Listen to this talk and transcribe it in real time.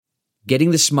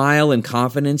Getting the smile and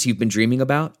confidence you've been dreaming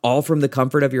about, all from the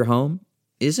comfort of your home,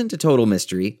 isn't a total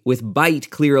mystery with Byte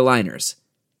clear aligners.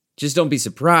 Just don't be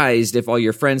surprised if all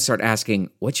your friends start asking,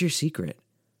 "What's your secret?"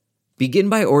 Begin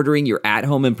by ordering your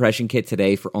at-home impression kit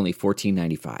today for only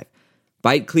 $14.95.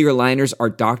 Byte clear aligners are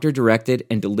doctor-directed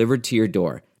and delivered to your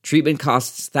door. Treatment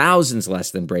costs thousands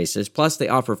less than braces, plus they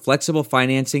offer flexible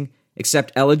financing,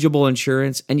 accept eligible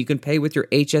insurance, and you can pay with your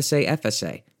HSA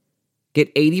FSA. Get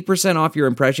 80% off your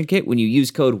impression kit when you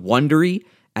use code WONDERY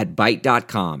at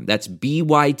Byte.com. That's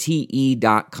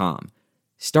BYTE.com.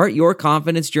 Start your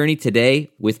confidence journey today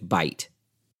with Byte.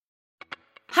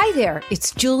 Hi there,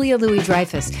 it's Julia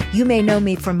Louis-Dreyfus. You may know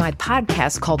me from my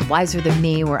podcast called Wiser Than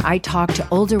Me, where I talk to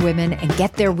older women and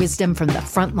get their wisdom from the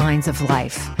front lines of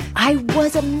life. I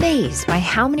was amazed by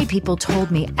how many people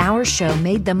told me our show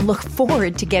made them look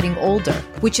forward to getting older,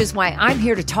 which is why I'm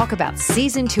here to talk about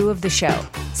season 2 of the show.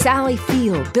 Sally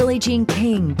Field, Billie Jean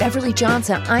King, Beverly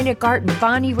Johnson, Ina Garten,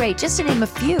 Bonnie Raitt, just to name a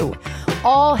few.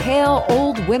 All hail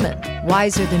old women.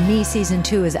 Wiser Than Me season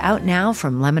 2 is out now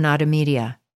from Lemonada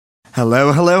Media.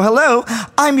 Hello, hello, hello.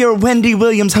 I'm your Wendy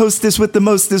Williams hostess with the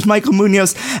mostest, Michael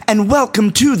Munoz, and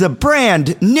welcome to the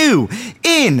brand new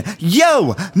In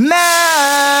Yo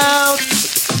Mouth.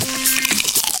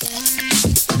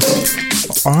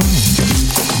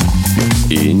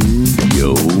 In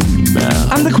Yo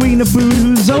Mouth. I'm the queen of food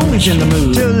who's always in the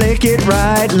mood to lick it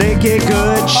right, lick it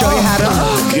good, show you how to.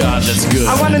 Oh, God, that's good.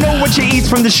 I want to know what you eat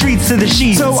from the streets to the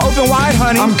sheets. So open wide,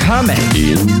 honey. I'm coming.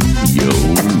 In Yo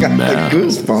Mouth.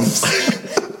 Goosebumps.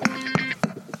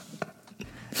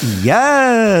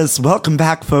 Yes, welcome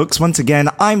back, folks. Once again,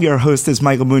 I'm your hostess,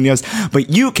 Michael Munoz,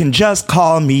 but you can just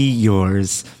call me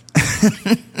yours.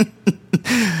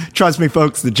 Trust me,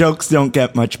 folks, the jokes don't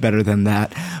get much better than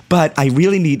that. But I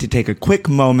really need to take a quick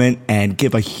moment and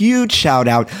give a huge shout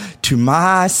out to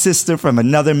my sister from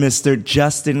another Mr.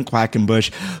 Justin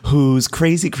Quackenbush, whose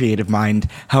crazy creative mind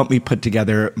helped me put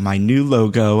together my new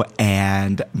logo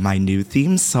and my new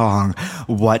theme song.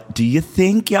 What do you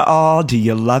think, y'all? Do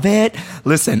you love it?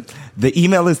 Listen, the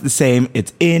email is the same.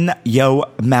 It's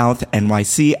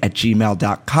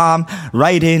inyomouthnyc@gmail.com.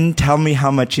 Write in, tell me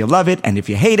how much you love it, and if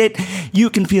you hate it, you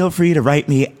can feel free to write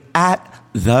me at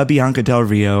the Bianca Del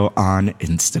Rio on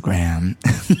Instagram.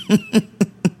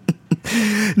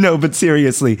 No, but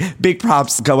seriously, big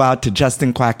props go out to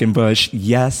Justin Quackenbush.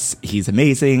 Yes, he's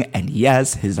amazing. And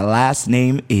yes, his last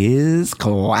name is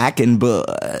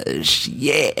Quackenbush.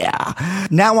 Yeah.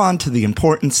 Now on to the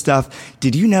important stuff.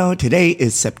 Did you know today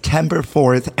is September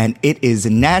 4th and it is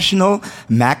National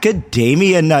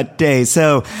Macadamia Nut Day?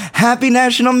 So happy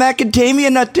National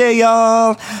Macadamia Nut Day,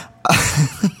 y'all.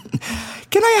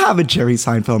 Can I have a Jerry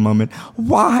Seinfeld moment?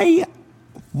 Why?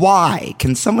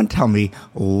 Can someone tell me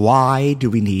why do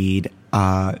we need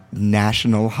a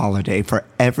national holiday for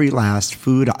every last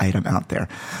food item out there?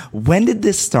 When did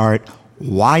this start?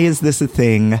 Why is this a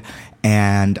thing?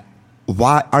 And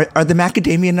why are the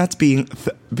macadamia nuts being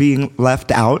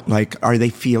left out? Like, are they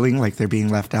feeling like they're being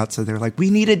left out? So they're like, we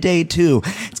need a day too.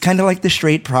 It's kind of like the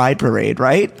straight pride parade,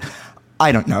 right?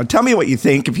 I don't know. Tell me what you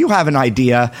think. If you have an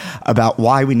idea about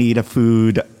why we need a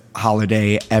food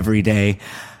holiday every day,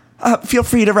 feel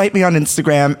free to write me on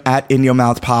Instagram at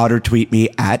InYourMouthPod or tweet me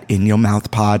at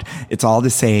InYourMouthPod. It's all the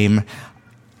same.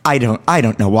 I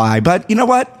don't know why, but you know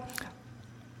what?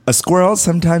 A squirrel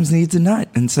sometimes needs a nut.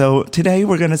 And so today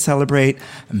we're going to celebrate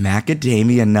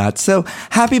macadamia nuts. So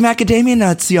happy macadamia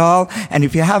nuts, y'all. And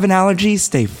if you have an allergy,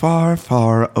 stay far,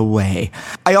 far away.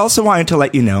 I also wanted to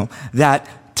let you know that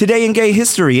today in gay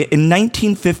history, in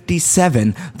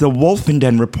 1957, the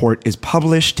Wolfenden Report is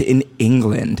published in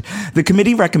England. The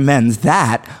committee recommends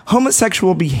that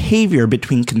homosexual behavior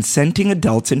between consenting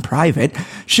adults in private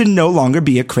should no longer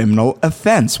be a criminal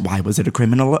offense. Why was it a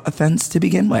criminal offense to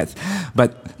begin with?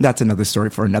 But that's another story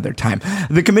for another time.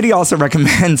 The committee also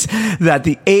recommends that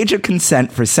the age of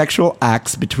consent for sexual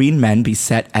acts between men be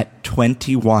set at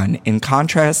 21, in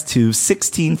contrast to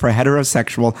 16 for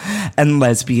heterosexual and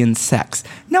lesbian sex.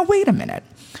 Now, wait a minute.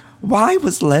 Why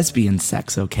was lesbian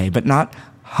sex okay, but not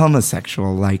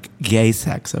homosexual, like gay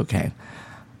sex, okay?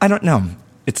 I don't know.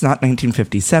 It's not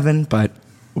 1957, but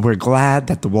we're glad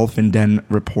that the Wolfenden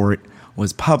Report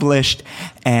was published,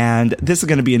 and this is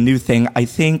going to be a new thing. I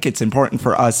think it's important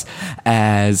for us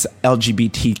as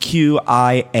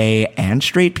LGBTQIA and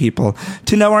straight people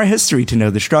to know our history, to know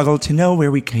the struggle, to know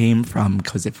where we came from,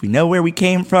 because if we know where we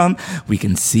came from, we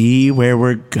can see where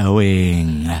we're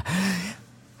going.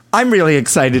 I'm really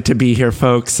excited to be here,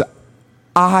 folks.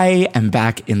 I am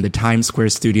back in the Times Square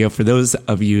studio. For those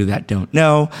of you that don't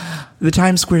know, the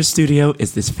Times Square studio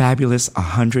is this fabulous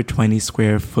 120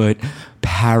 square foot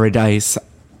paradise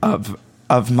of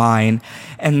mine.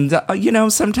 And,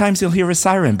 sometimes you'll hear a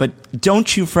siren, but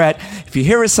don't you fret. If you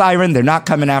hear a siren, they're not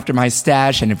coming after my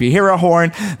stash. And if you hear a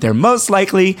horn, they're most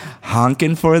likely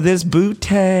honking for this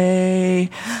booty.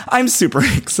 I'm super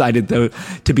excited, though,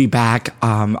 to be back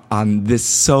on this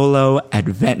solo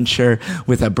adventure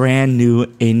with a brand new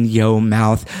In Yo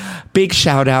Mouth. Big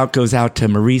shout out goes out to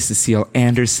Marie Cecile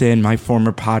Anderson, my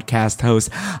former podcast host.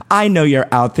 I know you're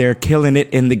out there killing it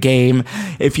in the game.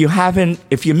 If you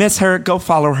miss her, go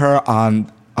follow her on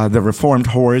the Reformed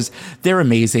Whores. They're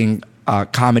amazing.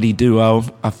 Comedy duo,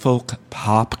 a folk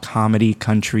pop comedy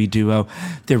country duo.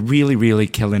 They're really, really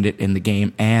killing it in the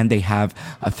game. And they have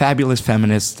a fabulous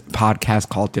feminist podcast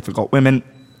called Difficult Women.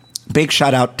 Big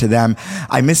shout out to them.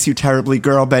 I miss you terribly,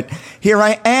 girl, but here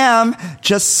I am,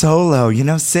 just solo,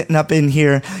 sitting up in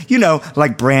here,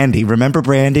 like Brandy. Remember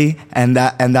Brandy and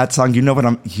that song? You know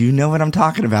what I'm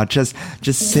talking about. Just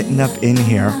sitting up in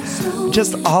here,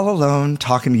 just all alone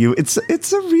talking to you. It's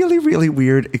a really, really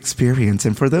weird experience.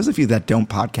 And for those of you that don't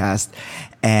podcast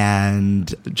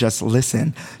and just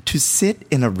listen, to sit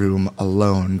in a room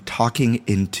alone talking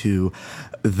into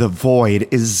the void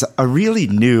is a really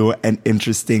new and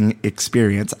interesting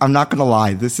experience. I'm not going to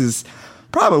lie. This is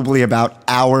probably about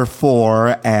hour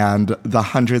 4 and the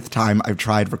 100th time I've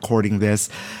tried recording this,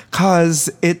 because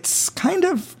it's kind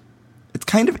of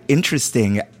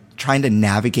interesting trying to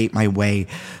navigate my way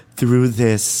through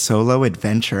this solo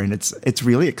adventure. And it's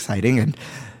really exciting and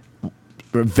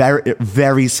very,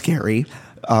 very scary.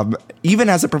 Even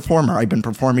as a performer, I've been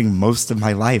performing most of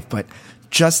my life, but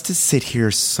just to sit here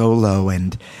solo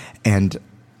and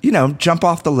jump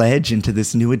off the ledge into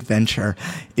this new adventure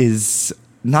is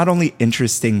not only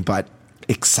interesting, but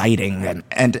exciting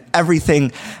and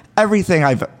everything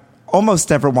I've almost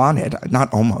ever wanted,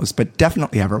 not almost, but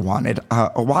definitely ever wanted.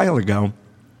 A while ago,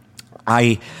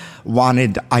 I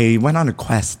went on a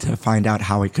quest to find out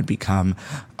how I could become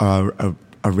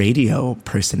a radio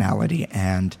personality,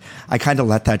 and I kind of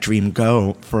let that dream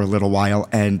go for a little while.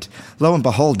 And lo and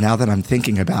behold, now that I'm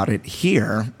thinking about it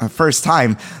here, first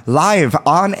time live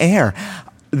on air,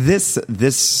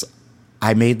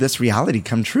 I made this reality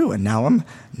come true, and now I'm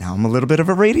a little bit of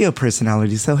a radio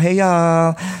personality. So hey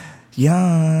y'all.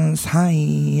 Yes, hi,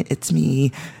 it's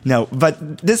me. No,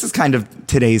 but this is kind of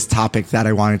today's topic that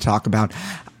I want to talk about.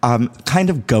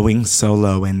 Kind of going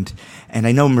solo, and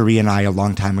I know Marie and I a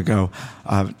long time ago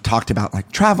talked about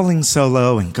like traveling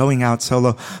solo and going out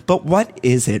solo, but what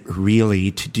is it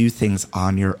really to do things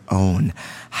on your own?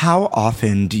 How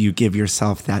often do you give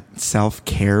yourself that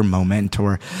self-care moment,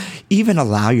 or even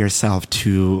allow yourself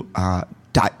to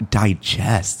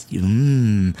digest?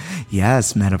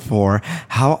 Yes, metaphor.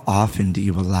 How often do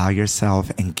you allow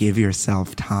yourself and give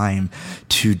yourself time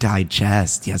to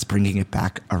digest? Yes, bringing it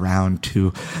back around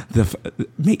to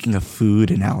making a food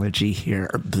analogy here.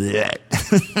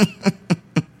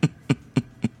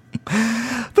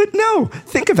 But no,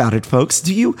 think about it, folks.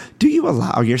 Do you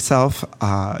allow yourself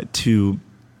to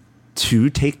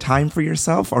take time for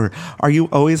yourself, or are you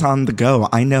always on the go?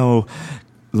 I know,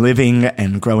 living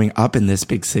and growing up in this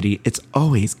big city, it's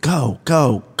always go.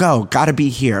 Gotta be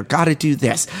here. Gotta do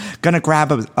this. Gonna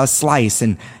grab a slice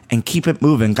and keep it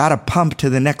moving. Gotta pump to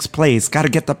the next place. Gotta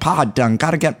get the pod done.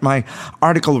 Gotta get my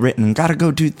article written. Gotta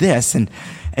go do this. And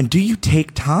do you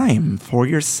take time for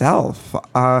yourself?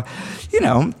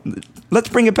 Let's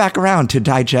bring it back around to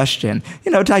digestion.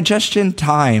 Digestion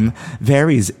time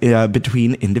varies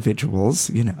between individuals,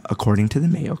 according to the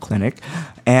Mayo Clinic,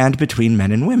 and between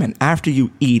men and women. After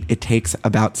you eat, it takes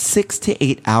about 6 to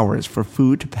 8 hours for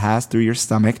food to pass through your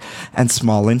stomach and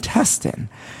small intestine.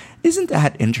 Isn't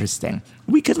that interesting?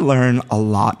 We could learn a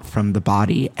lot from the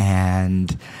body,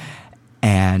 and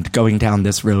going down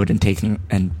this road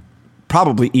and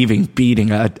probably even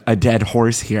beating a dead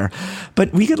horse here.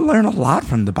 But we could learn a lot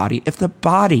from the body. If the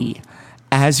body,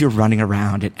 as you're running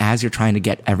around and as you're trying to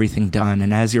get everything done,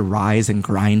 and as you're rise and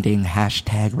grinding,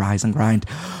 #RiseAndGrind,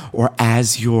 or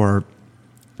as you're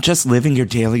just living your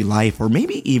daily life, or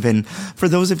maybe even for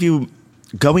those of you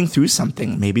going through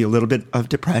something, maybe a little bit of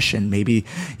depression, maybe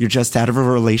you're just out of a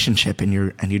relationship and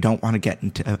you don't want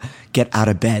to get out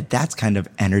of bed. That's kind of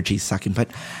energy sucking. But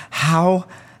how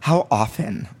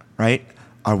often, right,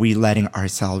 are we letting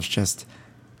ourselves just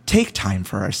take time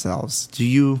for ourselves? Do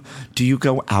you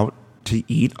go out to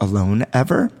eat alone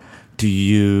ever? Do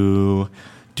you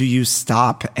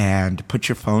stop and put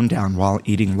your phone down while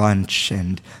eating lunch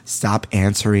and stop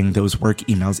answering those work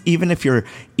emails, even if you're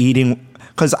eating?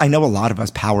 Because I know a lot of us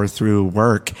power through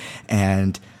work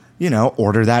and,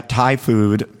 order that Thai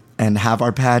food and have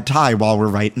our pad Thai while we're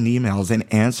writing emails and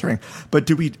answering. But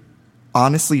do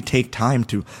honestly take time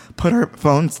to put our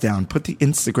phones down, put the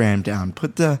Instagram down,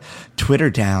 put the Twitter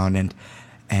down,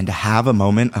 and have a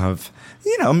moment of,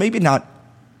 maybe not,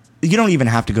 you don't even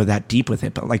have to go that deep with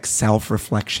it, but like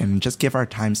self-reflection. Just give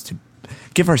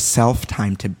ourselves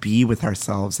time to be with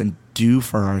ourselves and do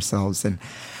for ourselves. And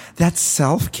that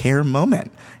self-care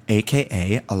moment,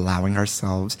 aka allowing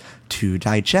ourselves to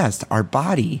digest. Our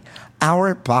body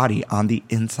on the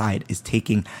inside is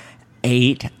taking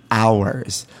 8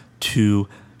 hours to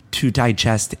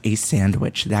digest a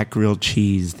sandwich, that grilled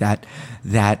cheese, that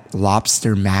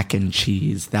lobster mac and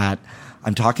cheese, that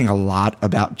I'm talking a lot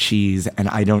about cheese, and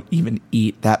I don't even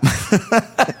eat that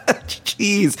much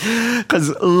cheese because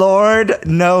Lord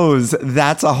knows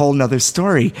that's a whole nother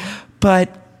story.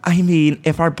 But I mean,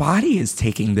 if our body is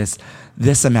taking this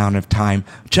amount of time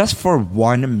just for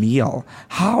one meal,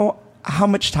 how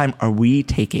much time are we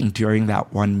taking during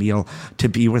that one meal to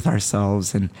be with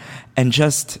ourselves and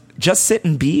just sit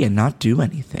and be and not do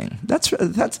anything? That's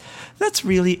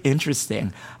really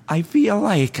interesting. I feel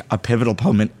like a pivotal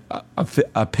moment, a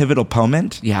pivotal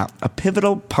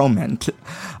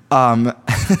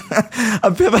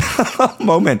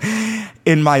moment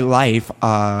in my life,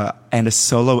 and a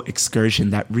solo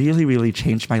excursion that really, really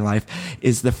changed my life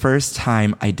is the first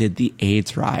time I did the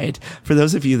AIDS ride. For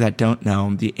those of you that don't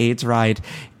know, the AIDS ride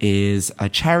is a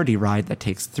charity ride that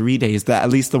takes 3 days, at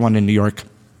least the one in New York.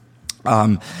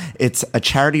 It's a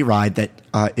charity ride that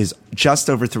is just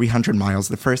over 300 miles.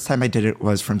 The first time I did it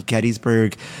was from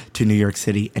Gettysburg to New York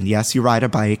City. And yes, you ride a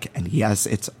bike. And yes,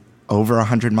 it's over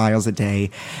 100 miles a day.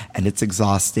 And it's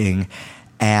exhausting.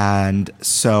 And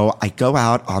so I go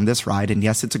out on this ride, and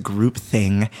yes, it's a group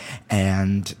thing,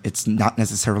 and it's not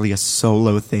necessarily a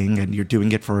solo thing, and you're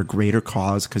doing it for a greater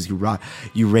cause because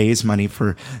you raise money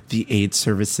for the AIDS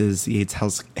services, the AIDS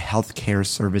health care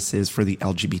services for the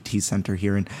LGBT Center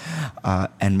here in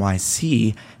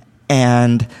NYC,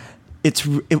 and it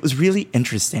was really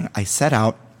interesting. I set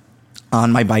out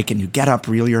on my bike, and you get up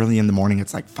really early in the morning.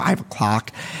 It's like 5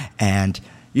 o'clock, and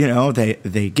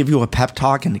they give you a pep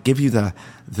talk and they give you the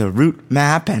route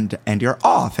map and you're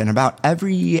off. And about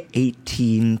every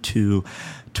 18 to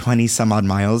 20 some odd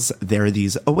miles, there are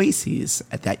these oases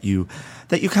that you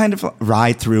kind of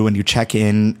ride through and you check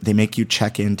in. They make you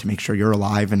check in to make sure you're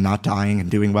alive and not dying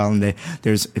and doing well. And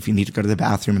there's, if you need to go to the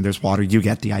bathroom and there's water, you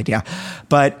get the idea.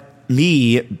 But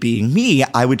me being me,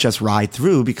 I would just ride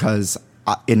through because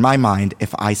in my mind,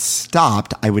 if I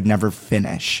stopped, I would never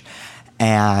finish.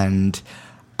 And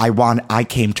I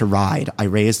came to ride. I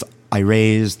raised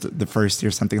the first year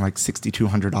something like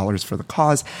 $6,200 for the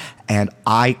cause, and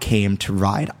I came to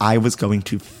ride. I was going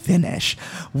to finish,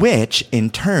 which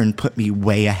in turn put me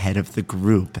way ahead of the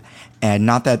group. And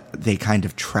not that they kind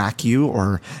of track you,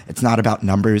 or it's not about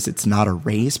numbers, it's not a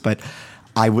race, but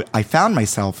I found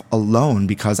myself alone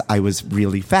because I was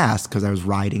really fast because I was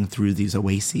riding through these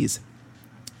oases,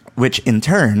 which in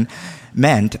turn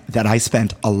meant that I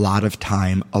spent a lot of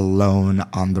time alone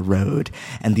on the road.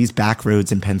 And these back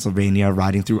roads in Pennsylvania,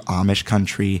 riding through Amish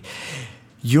country,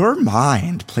 your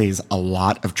mind plays a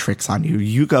lot of tricks on you.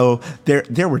 You go,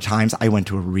 there were times I went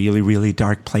to a really, really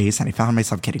dark place and I found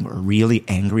myself getting really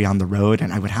angry on the road,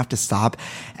 and I would have to stop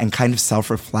and kind of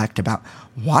self-reflect about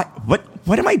what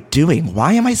am I doing?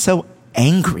 Why am I so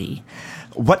angry?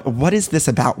 What is this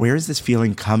about? Where is this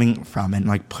feeling coming from? And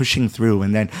like pushing through,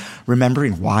 and then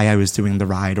remembering why I was doing the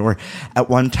ride. Or at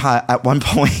one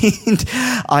point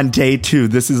on day 2,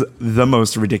 this is the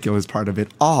most ridiculous part of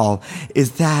it all,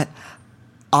 is that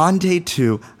on day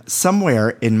 2, somewhere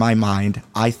in my mind,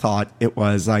 I thought it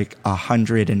was like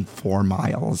 104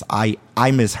 miles. I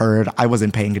misheard. I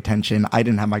wasn't paying attention. I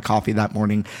didn't have my coffee that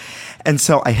morning. And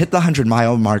so I hit the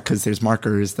 100-mile mark because there's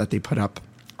markers that they put up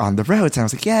on the roads. And I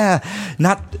was like, yeah,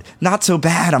 not so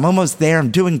bad. I'm almost there. I'm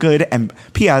doing good. And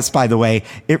P.S., by the way,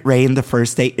 it rained the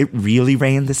first day. It really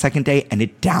rained the second day, and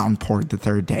it downpoured the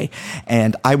third day.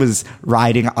 And I was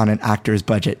riding on an actor's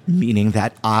budget, meaning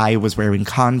that I was wearing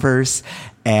Converse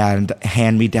and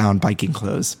hand-me-down biking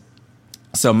clothes.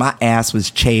 So my ass was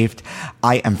chafed.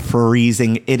 I am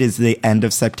freezing. It is the end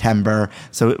of September,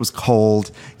 so it was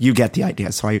cold. You get the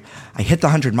idea. So I hit the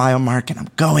 100-mile mark, and I'm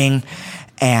going.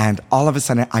 And all of a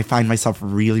sudden, I find myself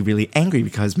really, really angry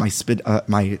because my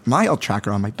mile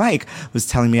tracker on my bike was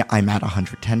telling me I'm at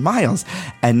 110 miles.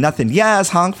 And nothing, yes,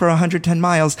 honk for 110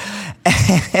 miles.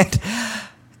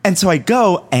 And so I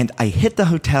go and I hit the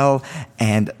hotel,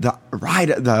 and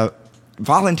the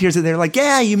volunteers are there like,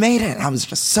 yeah, you made it. And I was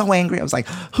just so angry. I was like,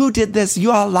 who did this? You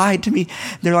all lied to me.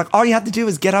 They're like, all you have to do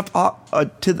is get up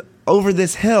over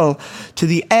this hill to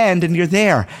the end and you're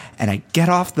there. And I get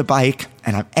off the bike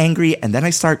and I'm angry and then I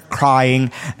start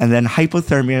crying and then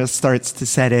hypothermia starts to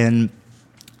set in.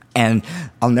 And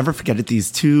I'll never forget it.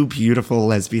 These two beautiful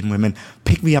lesbian women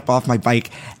pick me up off my bike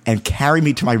and carry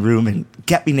me to my room and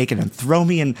get me naked and throw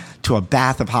me into a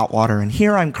bath of hot water. And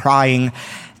here I'm crying.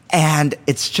 And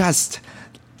it's just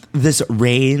this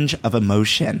range of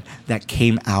emotion that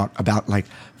came out about like,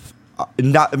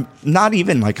 not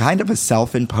even like kind of a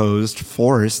self-imposed,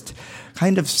 forced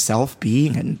kind of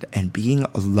self-being and being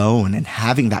alone and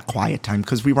having that quiet time,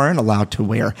 because we weren't allowed to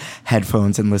wear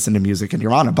headphones and listen to music, and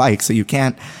you're on a bike, so you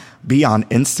can't be on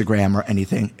Instagram or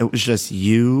anything. It was just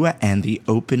you and the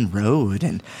open road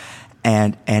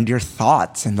and your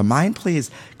thoughts, and the mind plays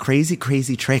crazy,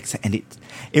 crazy tricks, and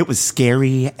it was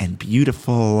scary and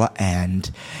beautiful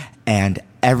and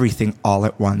everything all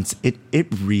at once. It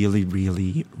really,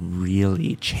 really,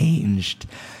 really changed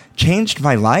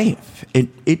my life.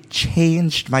 It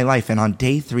changed my life. And on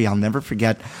day 3, I'll never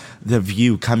forget the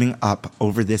view coming up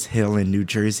over this hill in New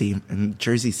Jersey, in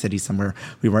Jersey City somewhere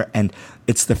we were. And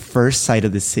it's the first sight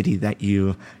of the city that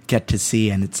you get to see.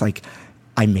 And it's like,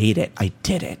 I made it. I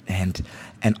did it. And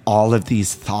all of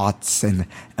these thoughts and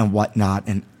whatnot,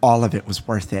 and all of it was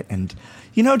worth it. And,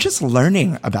 you know, just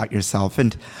learning about yourself.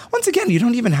 And once again, you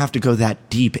don't even have to go that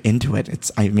deep into it.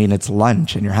 It's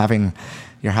lunch and you're having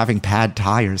pad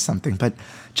thai or something, but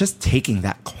just taking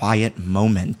that quiet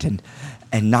moment and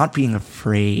not being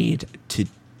afraid to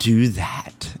do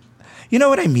that. You know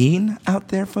what I mean out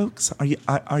there, folks? Are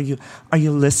you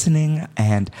listening?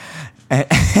 And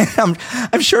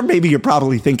I'm sure maybe you're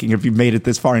probably thinking, if you've made it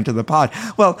this far into the pod,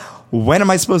 well, when am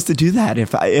I supposed to do that?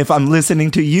 If I'm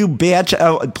listening to you, bitch,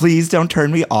 oh, please don't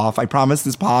turn me off. I promise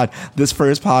this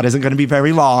first pod isn't going to be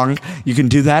very long. You can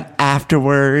do that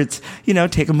afterwards. You know,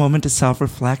 take a moment to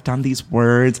self-reflect on these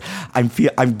words. I'm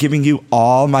giving you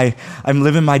I'm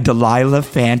living my Delilah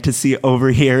fantasy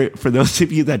over here. For those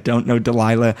of you that don't know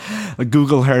Delilah,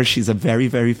 Google her. She's a very,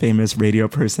 very famous radio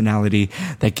personality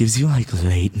that gives you like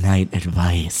late night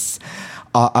advice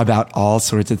about all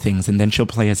sorts of things, and then she'll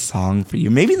play a song for you.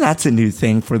 Maybe that's a new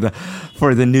thing for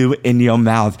the new In Your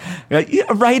Mouth.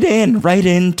 Write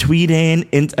in, tweet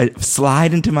in,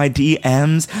 slide into my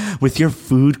DMs with your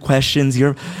food questions,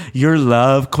 your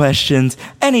love questions,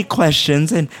 any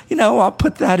questions, and you know, I'll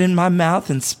put that in my mouth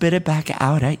and spit it back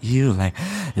out at you like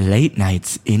late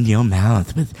nights in your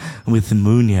mouth with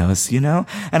Munoz, you know.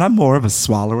 And I'm more of a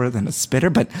swallower than a spitter,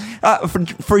 but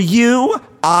for you,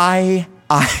 I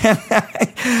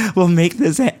will make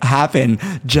this happen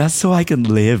just so I can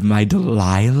live my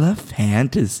Delilah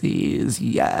fantasies.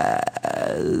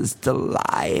 Yes,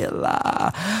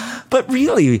 Delilah. But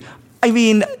really, I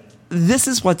mean, this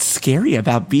is what's scary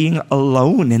about being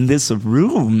alone in this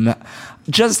room.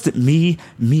 Just me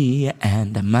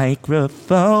and a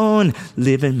microphone,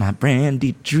 living my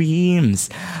brandy dreams.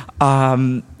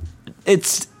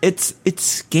 It's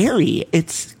scary.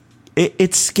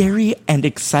 It's scary and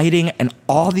exciting, and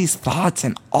all these thoughts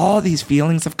and all these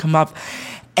feelings have come up,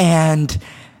 and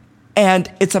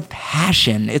it's a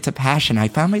passion. It's a passion. I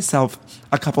found myself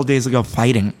a couple days ago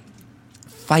fighting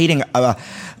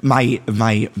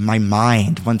my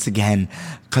mind once again,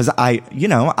 because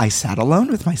I sat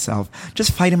alone with myself,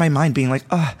 just fighting my mind, being like,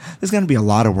 oh, there's going to be a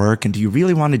lot of work, and do you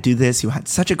really want to do this? You had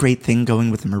such a great thing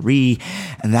going with Marie,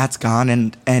 and that's gone,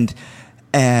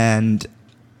 and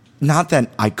not that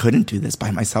I couldn't do this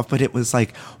by myself, but it was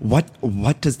like,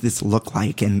 what does this look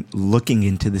like? And looking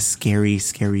into the scary,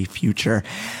 scary future.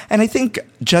 And I think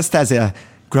just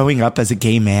growing up as a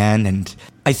gay man, and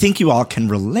I think you all can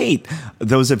relate,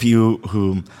 those of you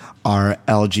who are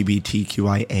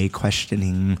LGBTQIA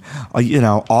questioning, you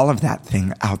know, all of that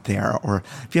thing out there. Or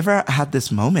if you ever had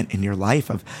this moment in your life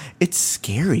of, it's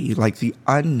scary, like the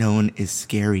unknown is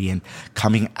scary, and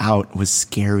coming out was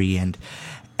scary, and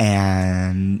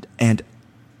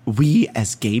we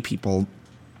as gay people,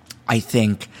 I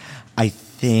think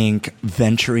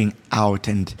venturing out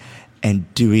and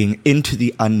doing into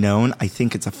the unknown, I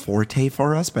think it's a forte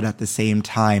for us. But at the same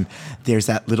time, there's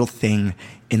that little thing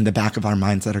in the back of our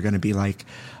minds that are going to be like,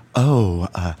 oh,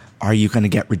 are you going to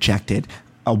get rejected?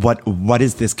 What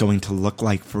is this going to look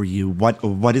like for you?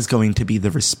 What is going to be the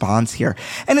response here?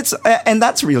 And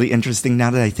that's really interesting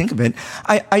now that I think of it.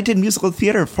 I did musical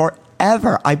theater forever.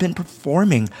 I've been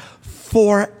performing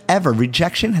forever.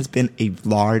 Rejection has been a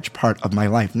large part of my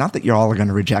life. Not that you're all going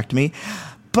to reject me,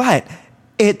 but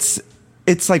it's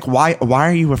like, why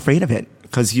are you afraid of it?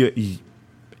 Because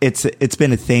it's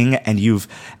been a thing, and you've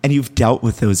dealt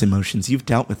with those emotions. You've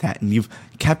dealt with that, and you've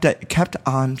kept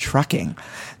on trucking.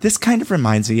 This kind of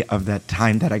reminds me of that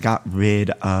time that I got rid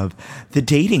of the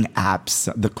dating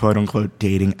apps, the quote unquote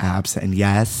dating apps. And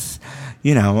yes,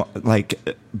 you know, like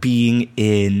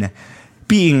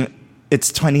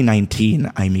it's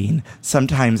 2019. I mean,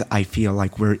 sometimes I feel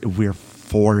like we're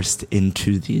forced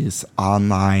into these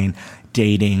online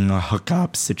dating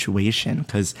hookup situation,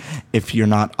 because if you're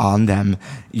not on them,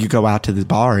 you go out to the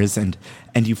bars and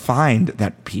you find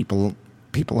that people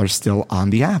are still on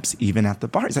the apps, even at the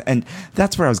bars. And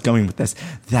that's where I was going with this,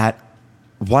 that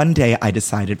one day I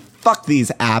decided, fuck these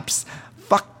apps,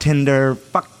 fuck Tinder,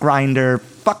 fuck Grindr,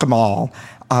 fuck them all.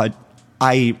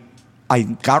 I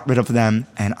got rid of them,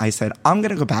 and I said, I'm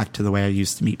going to go back to the way I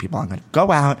used to meet people. I'm going to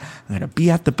go out, I'm going to be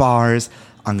at the bars,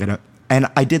 and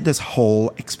I did this whole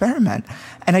experiment,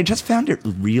 and I just found it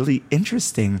really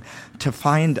interesting to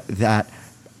find that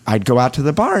I'd go out to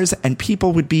the bars and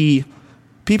people would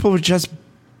just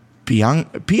be on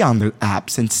the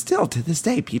apps, and still to this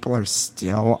day, people are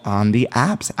still on the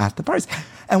apps at the bars.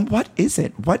 And what is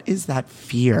it? What is that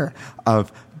fear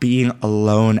of being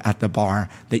alone at the bar,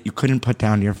 that you couldn't put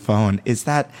down your phone? Is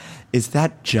that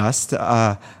just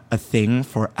a thing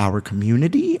for our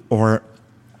community, or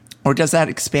does that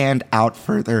expand out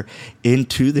further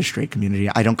into the straight community?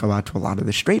 I don't go out to a lot of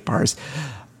the straight bars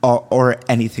or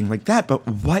anything like that, but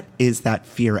what is that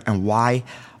fear, and why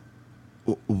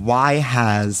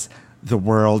has the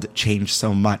world changed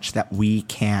so much that we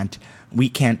can't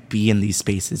be in these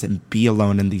spaces and be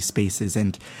alone in these spaces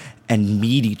and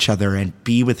meet each other and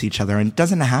be with each other? And it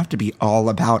doesn't have to be all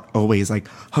about always like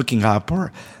hooking up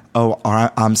or,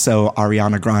 I'm so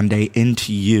Ariana Grande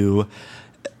into you.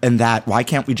 And that, why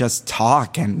can't we just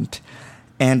talk and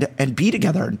be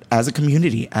together as a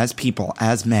community, as people,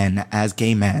 as men, as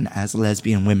gay men, as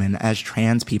lesbian women, as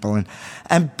trans people,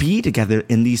 and be together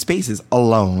in these spaces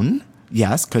alone?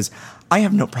 Yes, because I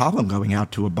have no problem going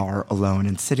out to a bar alone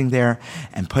and sitting there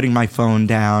and putting my phone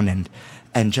down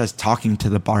and just talking to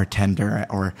the bartender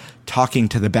or talking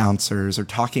to the bouncers or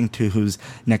talking to who's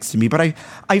next to me. But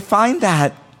I find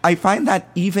that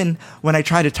even when I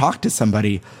try to talk to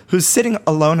somebody who's sitting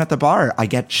alone at the bar, I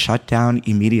get shut down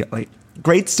immediately.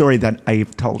 Great story that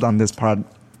I've told on this pod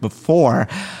before.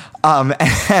 And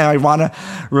I want to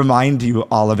remind you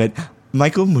all of it.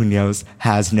 Michael Munoz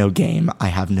has no game. I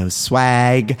have no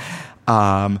swag.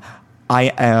 I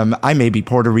may be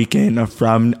Puerto Rican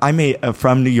from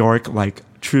New York, like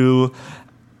true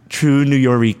New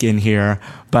Yorican here,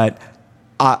 but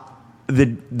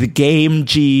the game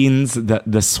genes,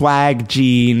 the swag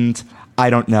genes, I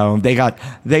don't know. They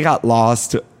got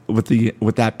lost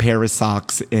with that pair of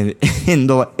socks in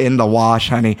the wash,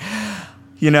 honey.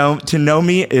 You know, to know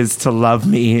me is to love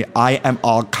me. I am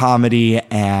all comedy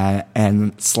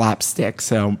and slapstick.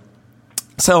 So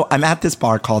I'm at this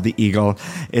bar called the Eagle.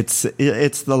 It's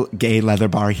the gay leather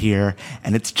bar here,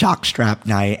 and it's jockstrap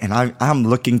night, and I'm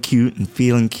looking cute and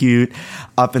feeling cute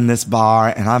up in this bar,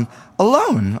 and I'm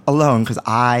alone because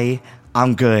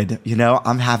I'm good. You know,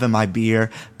 I'm having my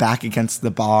beer back against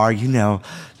the bar, you know,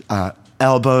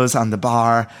 elbows on the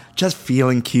bar, just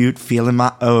feeling cute, feeling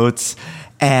my oats,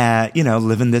 and, you know,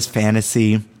 living this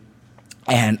fantasy.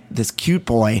 And this cute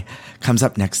boy comes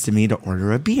up next to me to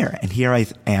order a beer. And here I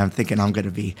am thinking I'm going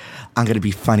to be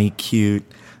funny, cute,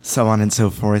 so on and so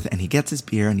forth. And he gets his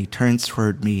beer and he turns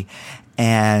toward me.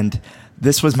 And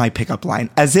this was my pickup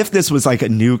line, as if this was like a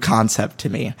new concept to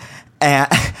me. And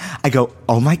I go,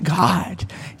 oh my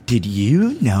God, did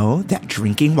you know that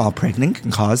drinking while pregnant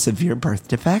can cause severe birth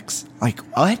defects? Like,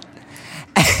 what?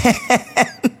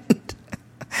 And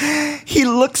he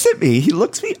looks at me. He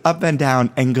looks me up and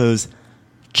down and goes,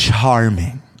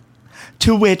 charming.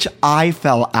 To which I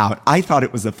fell out. I thought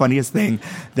it was the funniest thing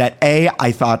that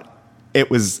I thought it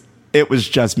was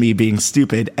just me being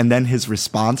stupid. And then his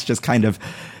response just kind of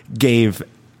gave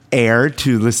air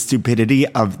to the stupidity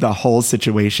of the whole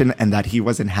situation and that he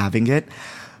wasn't having it.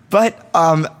 But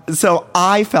so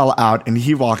I fell out and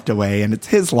he walked away, and it's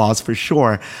his loss for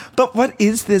sure. But what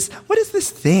is this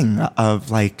thing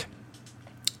of, like,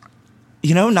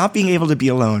 you know, not being able to be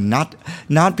alone, not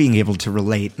being able to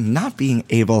relate, not being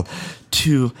able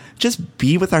to just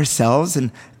be with ourselves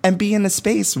and be in a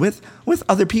space with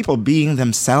other people being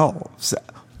themselves?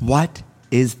 What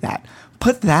is that?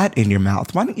 Put that in your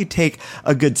mouth. Why don't you take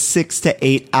a good 6 to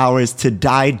 8 hours to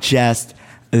digest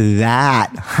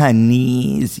that,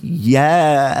 honeys?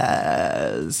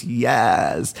 Yes.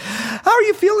 How are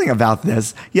you feeling about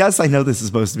this? Yes, I know this is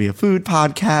supposed to be a food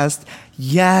podcast.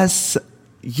 Yes,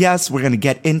 Yes, we're going to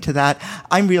get into that.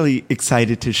 I'm really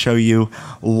excited to show you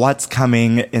what's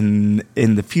coming in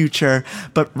the future.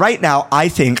 But right now, I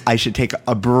think I should take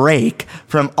a break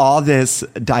from all this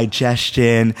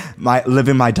digestion,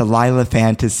 living my Delilah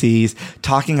fantasies,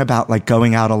 talking about like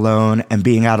going out alone and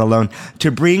being out alone,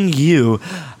 to bring you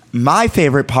my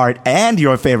favorite part and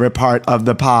your favorite part of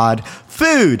the pod,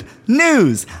 food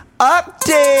news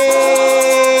update.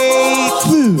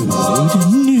 Food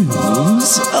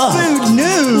news update. Food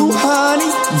news,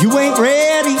 honey. You ain't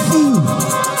ready. Food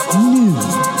news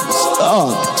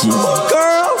update.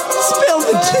 Girl, spill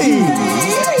the tea.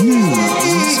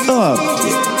 News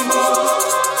update.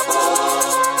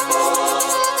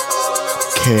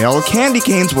 Kale candy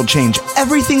canes will change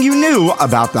everything you knew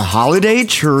about the holiday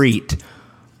treat.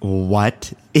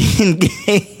 What in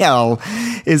kale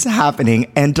is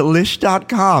happening? And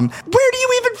Delish.com. Where do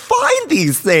you even find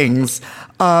these things?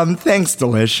 Thanks,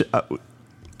 Delish.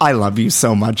 I love you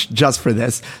so much just for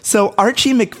this. So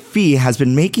Archie McPhee has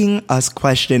been making us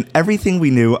question everything we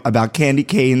knew about candy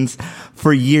canes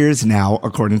for years now,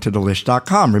 according to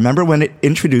Delish.com. Remember when it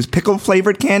introduced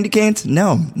pickle-flavored candy canes?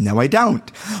 No, I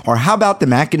don't. Or how about the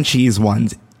mac and cheese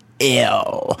ones?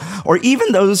 Ew. Or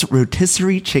even those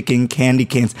rotisserie chicken candy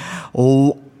canes.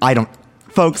 Oh, I don't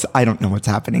know what's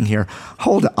happening here.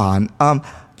 Hold on.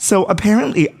 So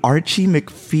apparently Archie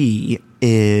McPhee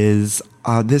is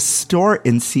this store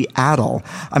in Seattle.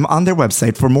 I'm on their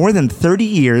website. For more than 30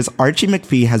 years, Archie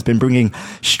McPhee has been bringing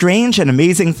strange and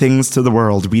amazing things to the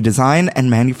world. We design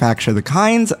and manufacture the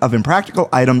kinds of impractical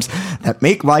items that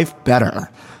make life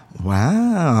better.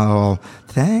 Wow.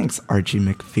 Thanks, Archie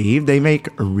McPhee. They make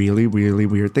really, really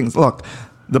weird things. Look,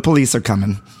 the police are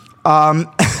coming.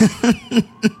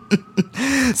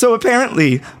 So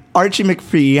apparently, Archie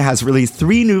McPhee has released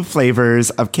 3 new flavors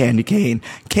of candy cane: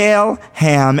 kale,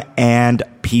 ham, and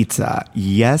pizza.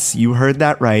 Yes, you heard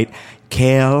that right.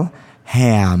 Kale,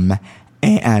 ham,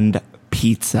 and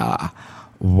pizza.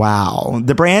 Wow.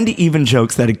 The brand even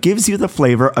jokes that it gives you the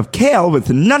flavor of kale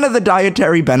with none of the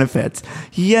dietary benefits.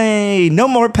 Yay! No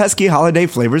more pesky holiday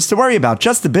flavors to worry about,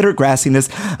 just the bitter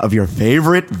grassiness of your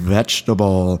favorite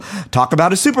vegetable. Talk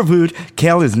about a superfood.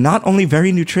 Kale is not only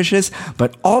very nutritious,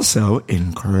 but also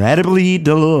incredibly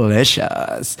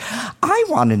delicious. I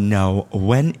want to know,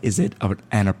 when is it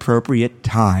an appropriate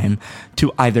time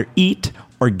to either eat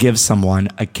or give someone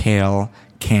a kale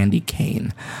candy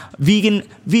cane?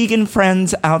 Vegan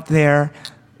friends out there,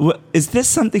 is this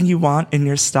something you want in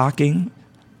your stocking?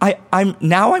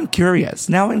 I'm curious.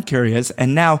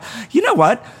 And now, you know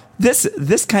what?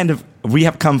 This kind of, we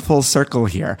have come full circle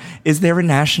here. Is there a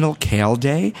National Kale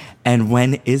Day? And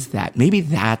when is that? Maybe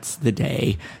that's the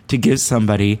day to give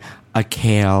somebody a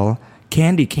kale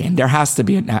candy cane. There has to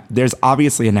be there's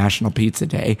obviously a National Pizza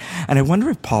Day, and I wonder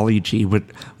if Pauly G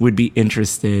would be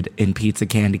interested in pizza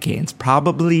candy canes.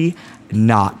 Probably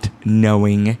not,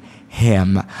 knowing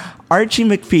him. Archie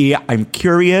McPhee, I'm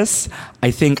curious.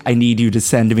 I think I need you to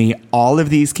send me all of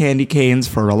these candy canes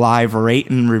for a live rate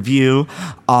and review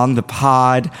on the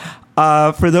pod.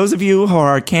 For those of you who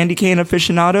are candy cane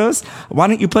aficionados, why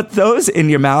don't you put those in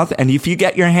your mouth? And if you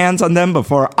get your hands on them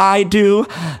before I do,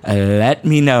 let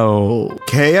me know.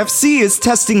 KFC is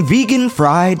testing vegan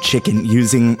fried chicken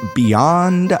using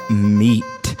Beyond Meat.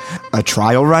 A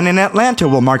trial run in Atlanta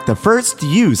will mark the first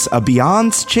use of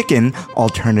Beyond's chicken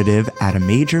alternative at a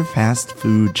major fast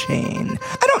food chain.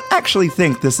 I don't actually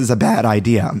think this is a bad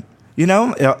idea. You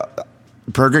know,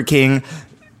 Burger King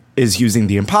is using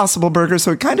the Impossible Burger,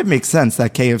 so it kind of makes sense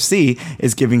that KFC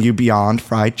is giving you Beyond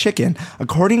Fried Chicken.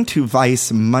 According to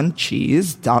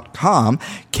ViceMunchies.com,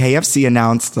 KFC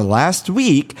announced last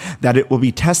week that it will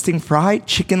be testing fried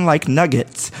chicken-like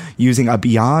nuggets using a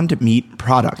Beyond Meat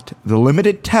product. The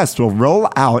limited test will roll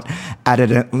out at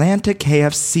an Atlanta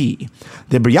KFC.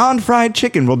 The Beyond Fried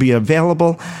Chicken will be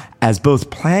available as both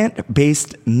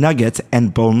plant-based nuggets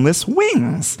and boneless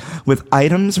wings, with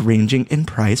items ranging in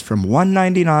price from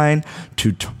 $1.99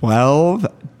 to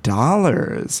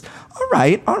 $12.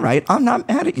 All right. I'm not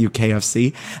mad at you,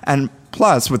 KFC. And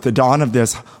plus, with the dawn of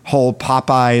this whole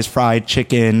Popeyes fried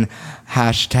chicken,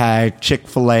 hashtag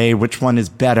Chick-fil-A, which one is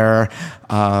better?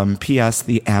 P.S.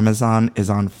 The Amazon is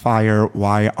on fire.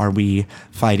 Why are we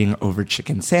fighting over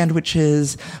chicken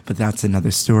sandwiches? But that's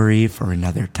another story for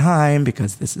another time,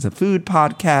 because this is a food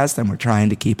podcast and we're trying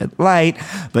to keep it light.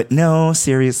 But no,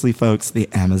 seriously, folks, the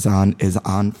Amazon is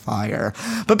on fire.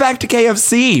 But back to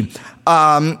KFC.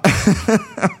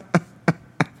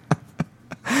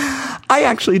 I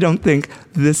actually don't think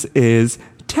this is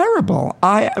terrible.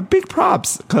 Big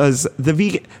props, because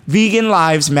the vegan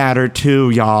lives matter too,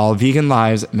 y'all. Vegan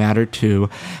lives matter too.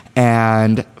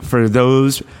 And for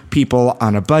those people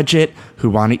on a budget who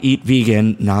want to eat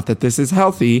vegan, not that this is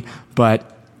healthy,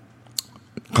 but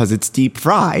because it's deep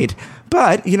fried.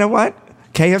 But you know what?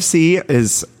 KFC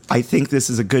is, I think this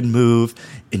is a good move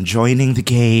in joining the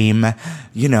game,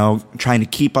 you know, trying to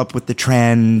keep up with the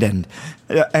trend.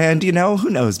 And you know, who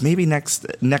knows? Maybe next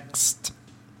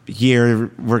year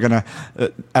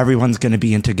everyone's gonna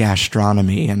be into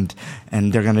gastronomy, and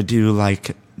they're gonna do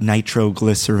like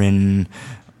nitroglycerin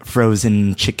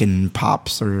frozen chicken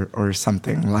pops or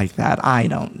something like that. I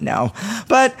don't know,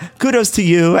 but kudos to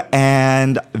you,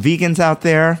 and vegans out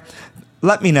there,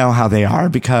 let me know how they are,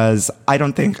 because I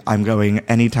don't think I'm going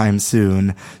anytime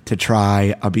soon to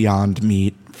try a Beyond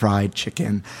Meat fried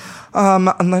chicken,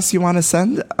 unless you want to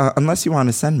send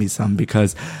me some,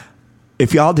 because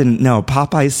if y'all didn't know,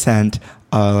 Popeyes sent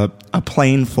a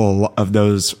plane full of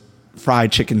those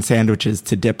fried chicken sandwiches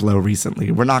to Diplo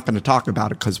recently. We're not going to talk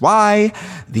about it, because why?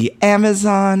 The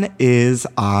Amazon is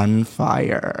on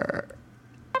fire.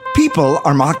 People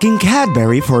are mocking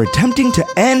Cadbury for attempting to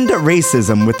end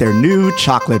racism with their new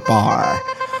chocolate bar.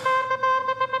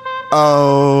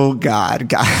 Oh, God,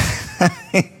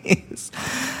 guys.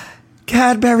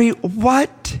 Cadbury,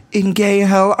 what in gay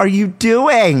hell are you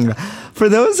doing? For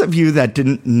those of you that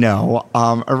didn't know,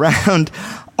 around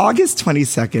August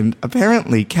 22nd,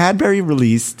 apparently Cadbury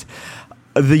released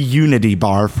the Unity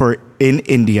Bar in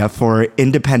India for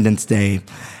Independence Day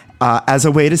as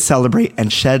a way to celebrate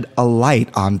and shed a light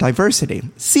on diversity.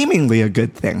 Seemingly a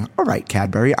good thing. All right,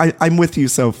 Cadbury, I'm with you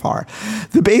so far.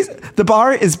 The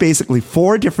bar is basically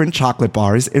 4 different chocolate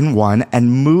bars in one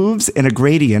and moves in a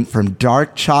gradient from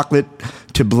dark chocolate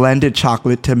to blended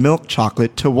chocolate to milk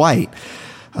chocolate to white.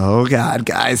 Oh, God,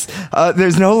 guys.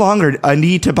 There's no longer a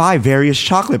need to buy various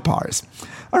chocolate bars.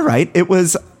 All right, it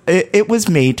was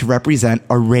made to represent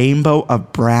a rainbow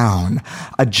of brown,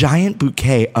 a giant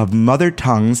bouquet of mother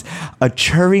tongues, a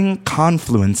churring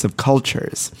confluence of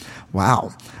cultures.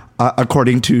 Wow.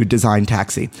 According to Design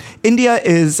Taxi. India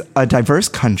is a diverse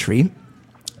country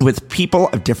with people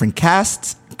of different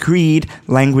castes, creed,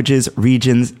 languages,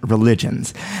 regions,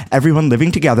 religions. Everyone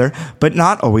living together, but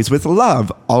not always with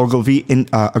love,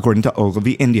 according to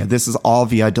Ogilvy India. This is all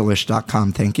via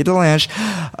Delish.com. Thank you, Delish,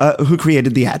 who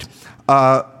created the ad.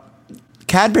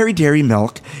 Cadbury Dairy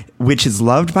Milk, which is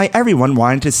loved by everyone,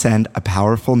 wanted to send a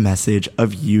powerful message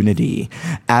of unity.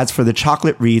 As for the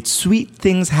chocolate reads, sweet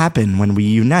things happen when we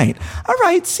unite. All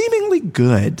right, seemingly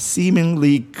good.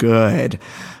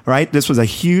 Right? This was a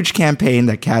huge campaign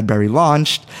that Cadbury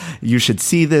launched. You should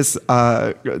see this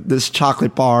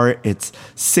chocolate bar. It's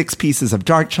 6 pieces of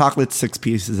dark chocolate, 6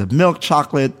 pieces of milk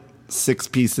chocolate, 6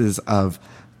 pieces of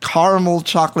caramel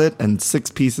chocolate, and 6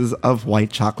 pieces of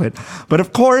white chocolate. But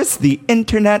of course, the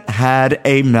internet had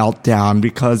a meltdown,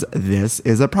 because this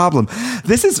is a problem.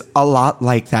 This is a lot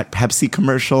like that Pepsi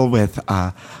commercial with,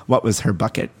 what was her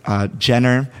bucket?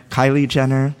 Kylie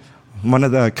Jenner, one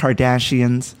of the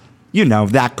Kardashians. You know,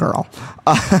 that girl.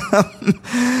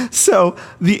 So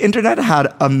the internet had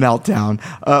a meltdown.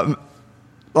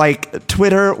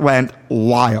 Twitter went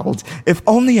wild. If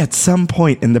only at some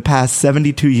point in the past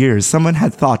 72 years, someone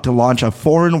had thought to launch a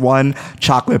 4-in-1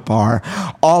 chocolate bar,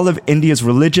 all of India's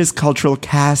religious, cultural,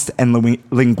 caste, and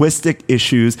linguistic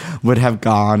issues would have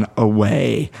gone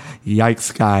away.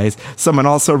 Yikes, guys. Someone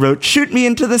also wrote, "Shoot me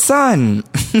into the sun."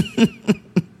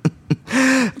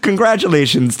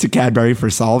 Congratulations to Cadbury for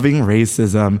solving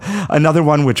racism. Another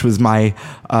one, which was my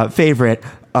favorite,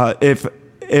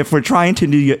 if we're trying to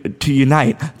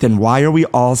unite, then why are we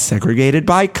all segregated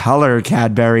by color,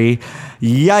 Cadbury?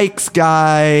 Yikes,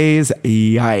 guys.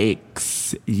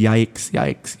 Yikes.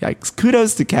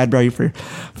 Kudos to Cadbury for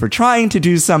trying to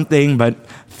do something, but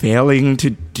failing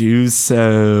to do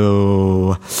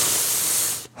so.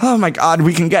 Oh my God,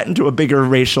 we can get into a bigger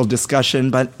racial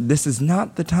discussion, but this is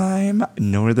not the time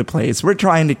nor the place. We're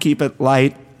trying to keep it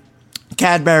light.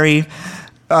 Cadbury,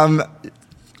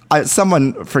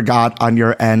 someone forgot on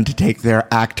your end to take their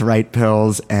Act Right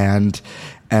pills and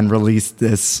release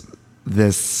this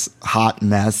hot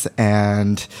mess,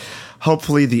 and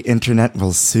hopefully the internet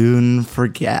will soon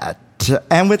forget.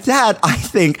 And with that, I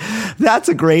think that's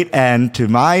a great end to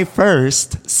my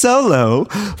first solo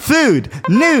food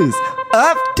news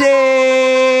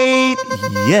update.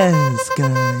 Yes,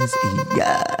 guys.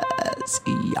 Yes.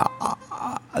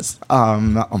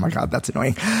 Oh my God, that's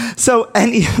annoying. So,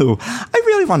 anywho, I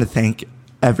really want to thank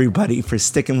everybody for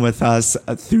sticking with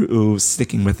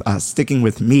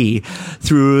me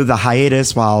through the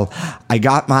hiatus while I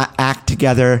got my act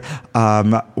together.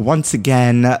 Once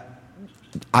again,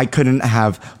 I couldn't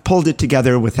have pulled it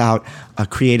together without a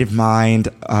creative mind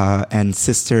and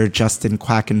sister Justin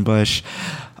Quackenbush.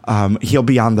 He'll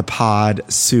be on the pod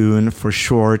soon for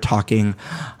sure, talking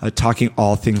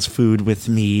all things food with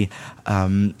me.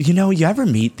 You ever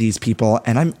meet these people,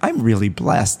 and I'm really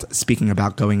blessed. Speaking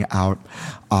about going out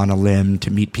on a limb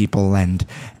to meet people and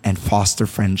foster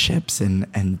friendships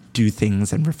and do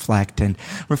things and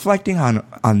reflecting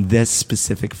on this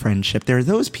specific friendship. There are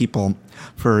those people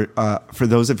for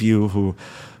those of you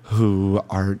who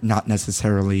are not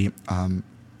necessarily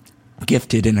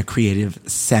gifted in a creative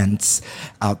sense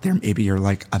out there. Maybe you're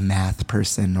like a math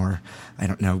person, or I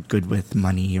don't know, good with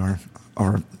money, or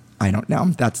I don't know.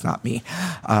 That's not me.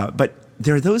 But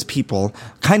there are those people,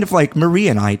 kind of like Marie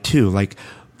and I too. Like,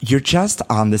 you're just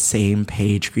on the same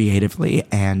page creatively.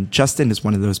 And Justin is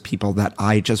one of those people that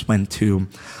I just went to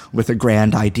with a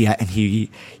grand idea, and he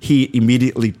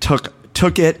immediately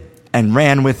took it and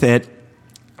ran with it,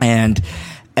 and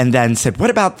then said, what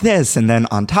about this? And then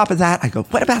on top of that, I go,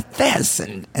 what about this?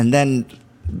 And then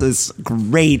this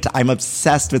great, I'm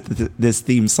obsessed with this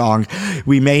theme song.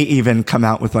 We may even come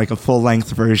out with like a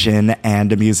full-length version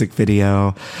and a music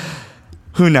video.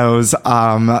 Who knows?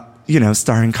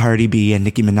 Starring Cardi B and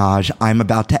Nicki Minaj. I'm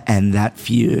about to end that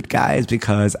feud, guys,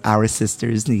 because our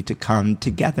sisters need to come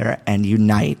together and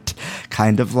unite.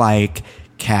 Kind of like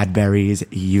Cadbury's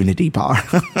Unity Bar.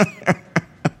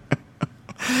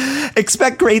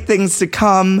 Expect great things to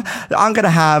come. I'm going to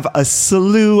have a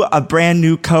slew of brand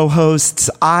new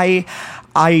co-hosts. I'm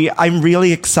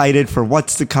really excited for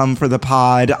what's to come for the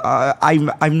pod.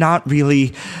 I'm not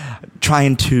really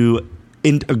trying to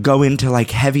go into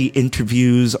like heavy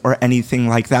interviews or anything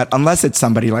like that, unless it's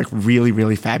somebody like really,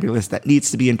 really fabulous that needs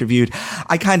to be interviewed.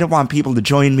 I kind of want people to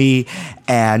join me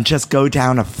and just go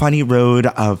down a funny road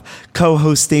of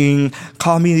co-hosting.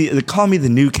 Call me the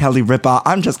new Kelly Ripa.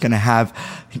 I'm just going to have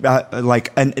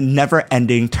like a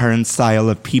never-ending turnstile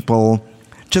of people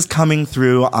just coming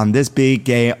through on this big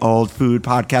gay old food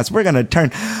podcast. We're gonna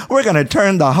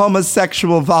turn the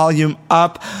homosexual volume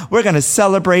up. We're gonna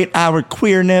celebrate our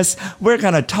queerness. We're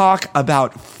gonna talk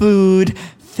about food,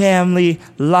 family,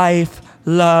 life,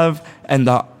 love, and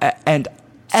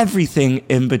everything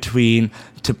in between,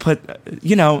 to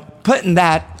putting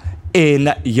that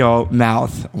in your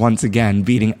mouth. Once again,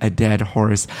 beating a dead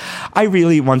horse. I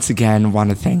really once again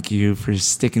want to thank you for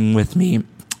sticking with me.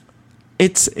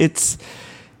 It's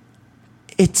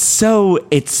so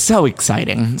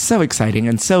exciting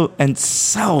and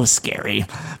so scary,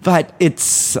 but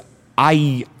I'm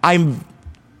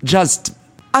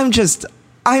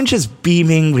just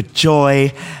beaming with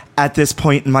joy at this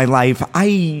point in my life.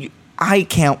 I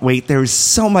can't wait. There's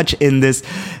so much in this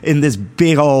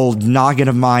big old noggin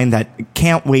of mine that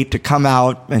can't wait to come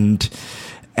out, and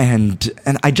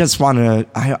I just want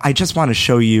to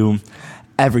show you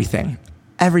everything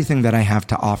that I have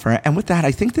to offer. And with that,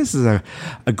 I think this is a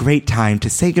great time to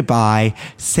say goodbye,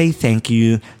 say thank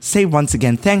you, say once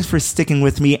again, thanks for sticking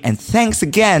with me, and thanks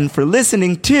again for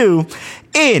listening to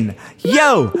In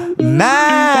Yo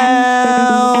Mouth.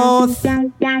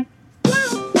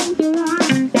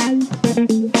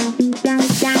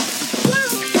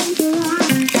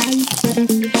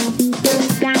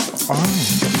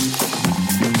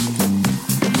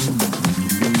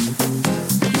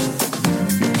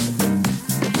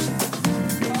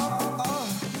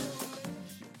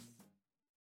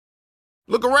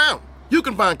 Look around. You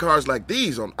can find cars like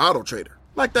these on AutoTrader,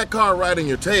 like that car riding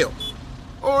your tail.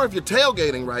 Or if you're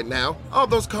tailgating right now, all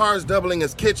those cars doubling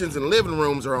as kitchens and living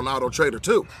rooms are on AutoTrader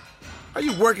too. Are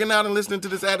you working out and listening to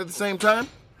this ad at the same time?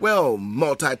 Well,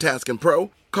 multitasking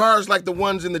pro, cars like the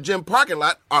ones in the gym parking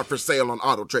lot are for sale on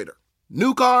AutoTrader.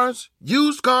 New cars,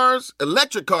 used cars,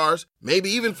 electric cars, maybe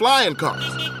even flying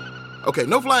cars. Okay,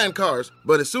 no flying cars,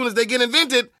 but as soon as they get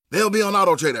invented, they'll be on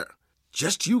AutoTrader.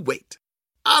 Just you wait.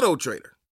 AutoTrader.